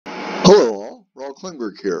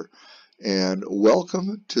Klingberg here, and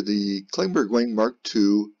welcome to the Klingberg Wing Mark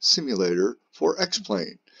II simulator for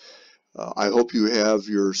X-Plane. I hope you have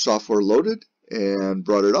your software loaded and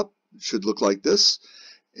brought it up. It should look like this.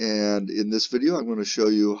 And in this video, I'm going to show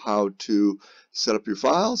you how to set up your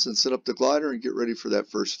files and set up the glider and get ready for that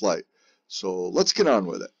first flight. So let's get on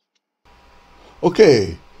with it.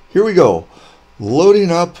 Okay, here we go.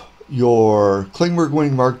 Loading up your Klingberg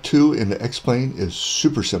Wing Mark II into X-Plane is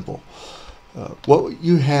super simple. What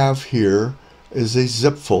you have here is a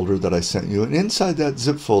zip folder that I sent you, and inside that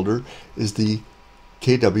zip folder is the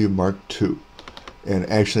KW Mark II. And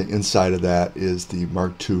actually inside of that is the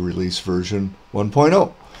Mark II release version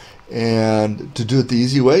 1.0. And to do it the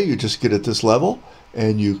easy way, you just get at this level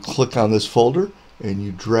and you click on this folder and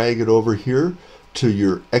you drag it over here to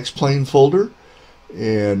your X-Plane folder,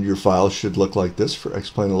 and your file should look like this for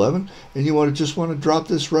X-Plane 11, and you just want to drop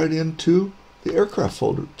this right into the aircraft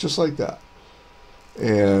folder, just like that.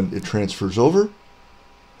 And it transfers over.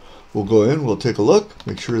 We'll go in, we'll take a look,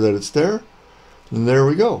 make sure that it's there, and there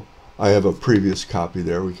we go. I have a previous copy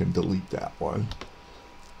there. We can delete that one.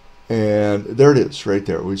 And there it is, right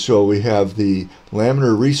there. So we have the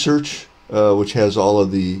laminar research, which has all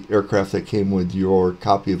of the aircraft that came with your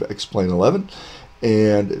copy of X-Plane 11.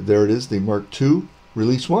 And there it is, the Mark II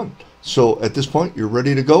Release 1. So at this point, you're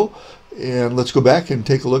ready to go. And let's go back and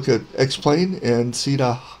take a look at X-Plane and see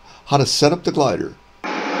how to set up the glider.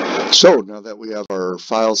 So now that we have our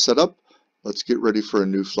file set up, let's get ready for a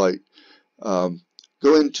new flight.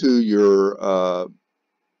 Go into your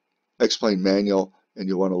X-Plane manual, and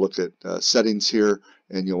you'll want to look at settings here,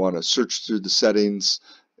 and you'll want to search through the settings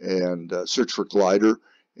and search for glider,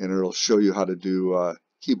 and it'll show you how to do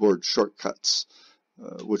keyboard shortcuts,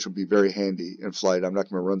 which will be very handy in flight. I'm not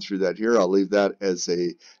going to run through that here. I'll leave that as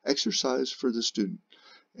a exercise for the student.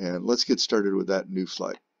 And let's get started with that new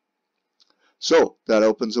flight. So that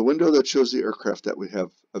opens a window that shows the aircraft that we have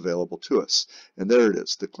available to us. And there it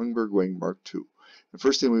is, the Klingberg Wing Mark II. The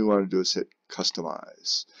first thing we want to do is hit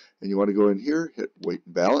Customize. And you want to go in here, hit Weight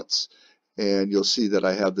and Balance. And you'll see that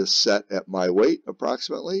I have this set at my weight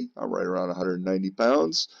approximately. I'm right around 190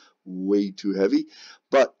 pounds, way too heavy.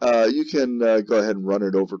 But you can go ahead and run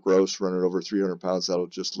it over gross, run it over 300 pounds. That'll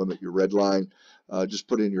just limit your red line. Just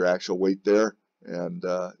put in your actual weight there, and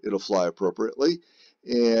it'll fly appropriately.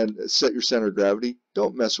 And set your center of gravity.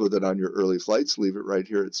 Don't mess with it on your early flights. Leave it right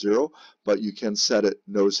here at 0. But you can set it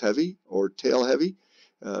nose heavy or tail heavy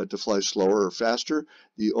to fly slower or faster.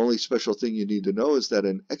 The only special thing you need to know is that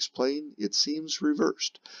in X-Plane, it seems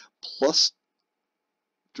reversed. Plus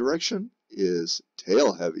direction is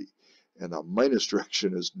tail heavy, and the minus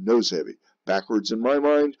direction is nose heavy. Backwards in my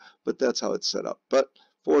mind, but that's how it's set up. But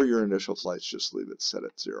for your initial flights, just leave it set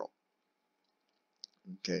at 0.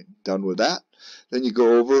 Okay, done with that. Then you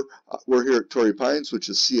go over, we're here at Torrey Pines, which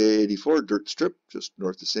is CA-84, dirt strip, just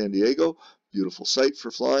north of San Diego. Beautiful site for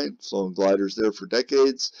flying, flown gliders there for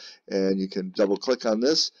decades. And you can double click on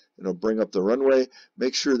this, and it'll bring up the runway.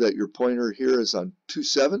 Make sure that your pointer here is on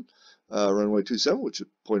 27, runway 27, which is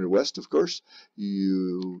pointed west, of course.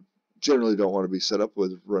 You generally don't want to be set up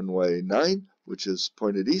with runway 9, which is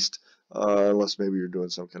pointed east, unless maybe you're doing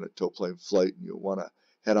some kind of tow plane flight and you want to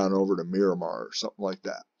head on over to Miramar or something like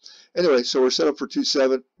that. Anyway, so we're set up for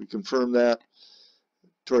 27. We confirm that.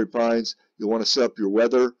 Torrey Pines, you'll want to set up your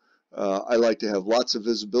weather. I like to have lots of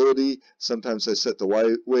visibility. Sometimes I set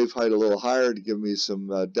the wave height a little higher to give me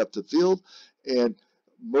some depth of field. And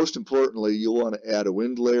most importantly, you'll want to add a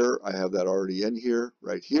wind layer. I have that already in here,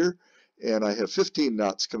 right here. And I have 15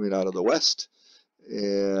 knots coming out of the west,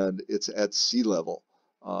 and it's at sea level.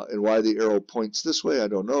 And why the arrow points this way, I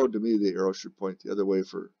don't know. To me, the arrow should point the other way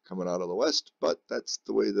for coming out of the west, but that's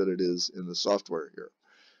the way that it is in the software here.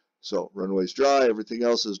 So runway's dry, everything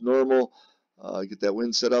else is normal. Get that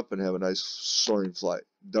wind set up and have a nice soaring flight.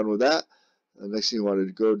 Done with that, the next thing you want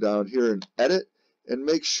to go down here and edit, and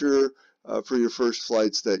make sure for your first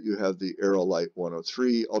flights that you have the Aerolite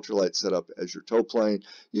 103 ultralight set up as your tow plane.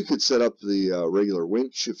 You could set up the regular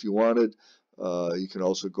winch if you wanted. You can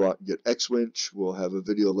also go out and get X-Winch. We'll have a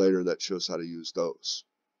video later that shows how to use those.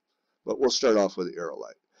 But we'll start off with the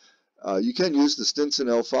Aerolite. You can use the Stinson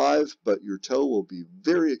L5, but your tow will be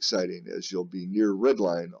very exciting as you'll be near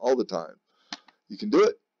redline all the time. You can do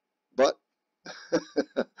it, but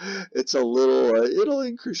it's a little, it'll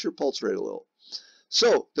increase your pulse rate a little.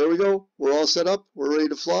 So there we go. We're all set up. We're ready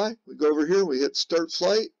to fly. We go over here. We hit start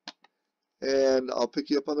flight, and I'll pick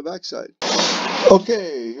you up on the backside.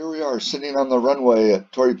 Okay, here we are sitting on the runway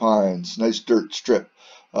at Torrey Pines. Nice dirt strip.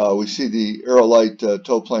 We see the Aerolite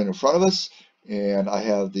tow plane in front of us, and I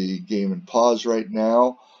have the game in pause right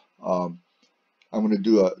now. I'm going to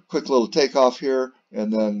do a quick little takeoff here,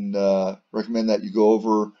 and then recommend that you go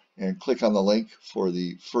over and click on the link for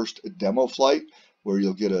the first demo flight, where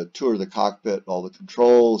you'll get a tour of the cockpit, all the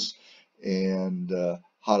controls, and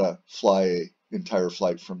how to fly an entire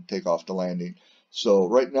flight from takeoff to landing. So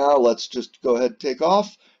right now, let's just go ahead and take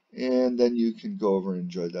off, and then you can go over and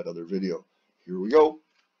enjoy that other video. Here we go.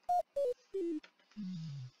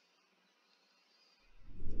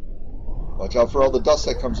 Watch out for all the dust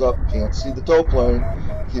that comes up. Can't see the tow plane.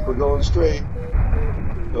 Keep her going straight.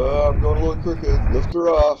 I'm going a little crooked. Lift her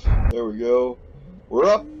off. There we go. We're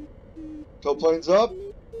up. Tow plane's up.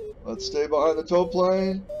 Let's stay behind the tow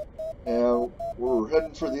plane. And we're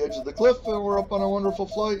heading for the edge of the cliff, and we're up on a wonderful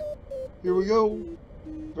flight. Here we go.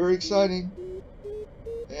 Very exciting.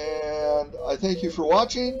 And I thank you for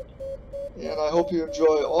watching. And I hope you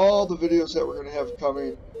enjoy all the videos that we're going to have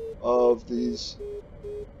coming of these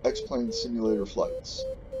X-Plane simulator flights.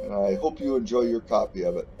 And I hope you enjoy your copy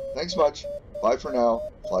of it. Thanks much. Bye for now.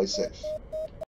 Fly safe.